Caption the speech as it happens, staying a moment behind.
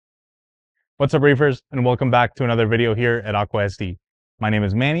What's up, Reefers, and welcome back to another video here at AquaSD. My name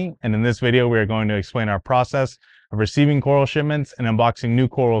is Manny, and in this video we are going to explain our process of receiving coral shipments and unboxing new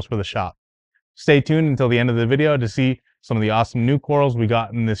corals for the shop. Stay tuned until the end of the video to see some of the awesome new corals we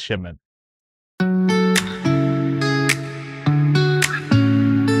got in this shipment.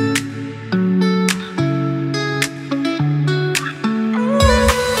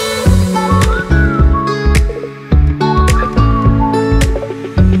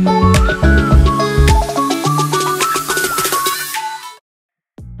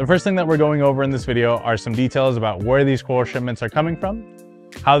 The first thing that we're going over in this video are some details about where these coral shipments are coming from,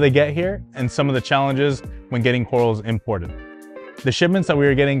 how they get here, and some of the challenges when getting corals imported. The shipments that we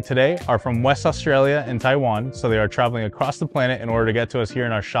are getting today are from West Australia and Taiwan, so they are traveling across the planet in order to get to us here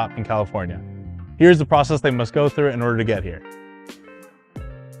in our shop in California. Here's the process they must go through in order to get here.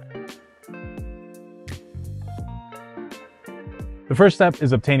 The first step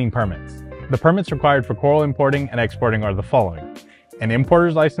is obtaining permits. The permits required for coral importing and exporting are the following: an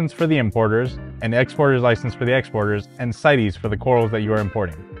importer's license for the importers, an exporter's license for the exporters, and CITES for the corals that you are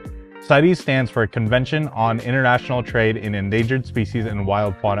importing. CITES stands for Convention on International Trade in Endangered Species and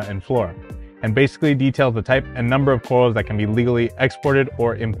Wild Fauna and Flora, and basically details the type and number of corals that can be legally exported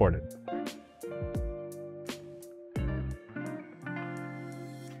or imported.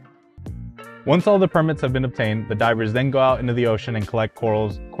 Once all the permits have been obtained, the divers then go out into the ocean and collect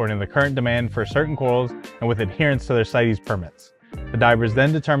corals according to the current demand for certain corals and with adherence to their CITES permits. The divers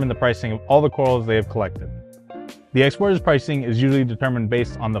then determine the pricing of all the corals they have collected. The exporter's pricing is usually determined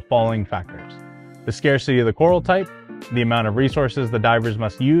based on the following factors: the scarcity of the coral type, the amount of resources the divers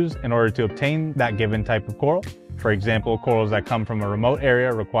must use in order to obtain that given type of coral. For example, corals that come from a remote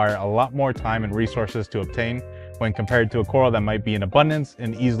area require a lot more time and resources to obtain when compared to a coral that might be in abundance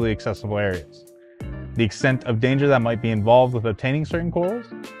in easily accessible areas. The extent of danger that might be involved with obtaining certain corals.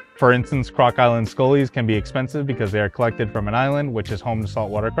 For instance, crocodile and scullies can be expensive because they are collected from an island which is home to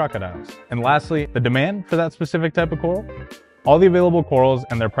saltwater crocodiles. And lastly, the demand for that specific type of coral. All the available corals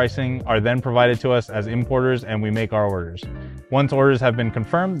and their pricing are then provided to us as importers, and we make our orders. Once orders have been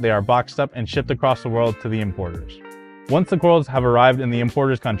confirmed, they are boxed up and shipped across the world to the importers. Once the corals have arrived in the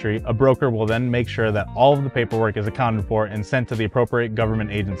importer's country, a broker will then make sure that all of the paperwork is accounted for and sent to the appropriate government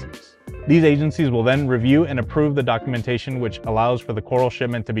agencies. These agencies will then review and approve the documentation, which allows for the coral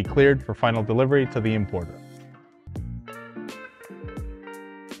shipment to be cleared for final delivery to the importer.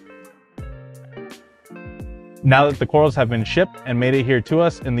 Now that the corals have been shipped and made it here to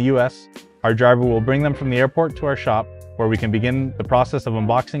us in the US, our driver will bring them from the airport to our shop, where we can begin the process of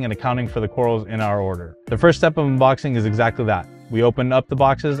unboxing and accounting for the corals in our order. The first step of unboxing is exactly that. We open up the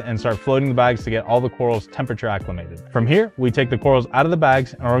boxes and start floating the bags to get all the corals temperature acclimated. From here, we take the corals out of the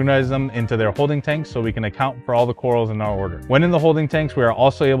bags and organize them into their holding tanks so we can account for all the corals in our order. When in the holding tanks, we are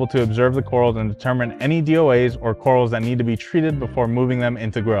also able to observe the corals and determine any DOAs or corals that need to be treated before moving them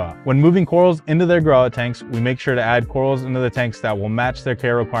into grow-out. When moving corals into their grow-out tanks, we make sure to add corals into the tanks that will match their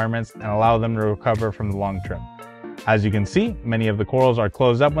care requirements and allow them to recover from the long trip. As you can see, many of the corals are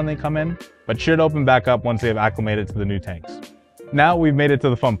closed up when they come in, but should open back up once they have acclimated to the new tanks. Now we've made it to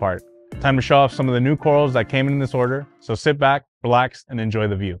the fun part. Time to show off some of the new corals that came in this order, so sit back, relax, and enjoy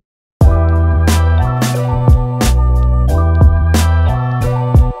the view.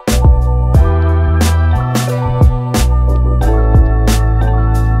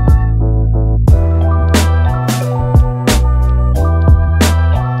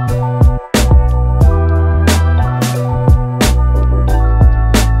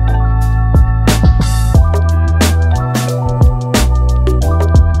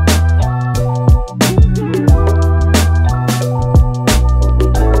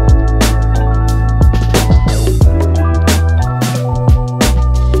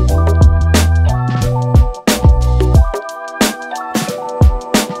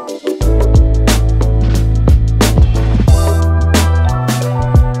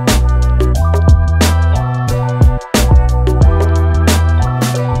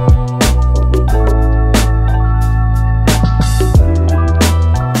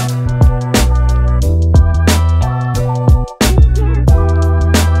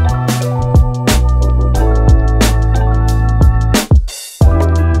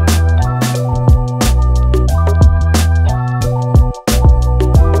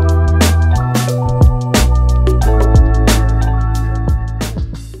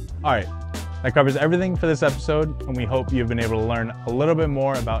 Alright, that covers everything for this episode, and we hope you've been able to learn a little bit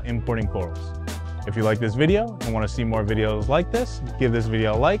more about importing corals. If you like this video and want to see more videos like this, give this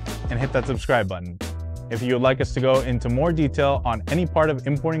video a like and hit that subscribe button. If you would like us to go into more detail on any part of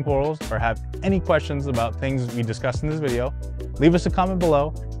importing corals or have any questions about things we discussed in this video, Leave us a comment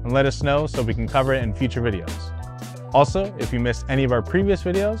below and let us know so we can cover it in future videos. Also, if you missed any of our previous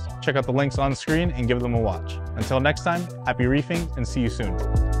videos, check out the links on screen and give them a watch. Until next time, happy reefing and see you soon.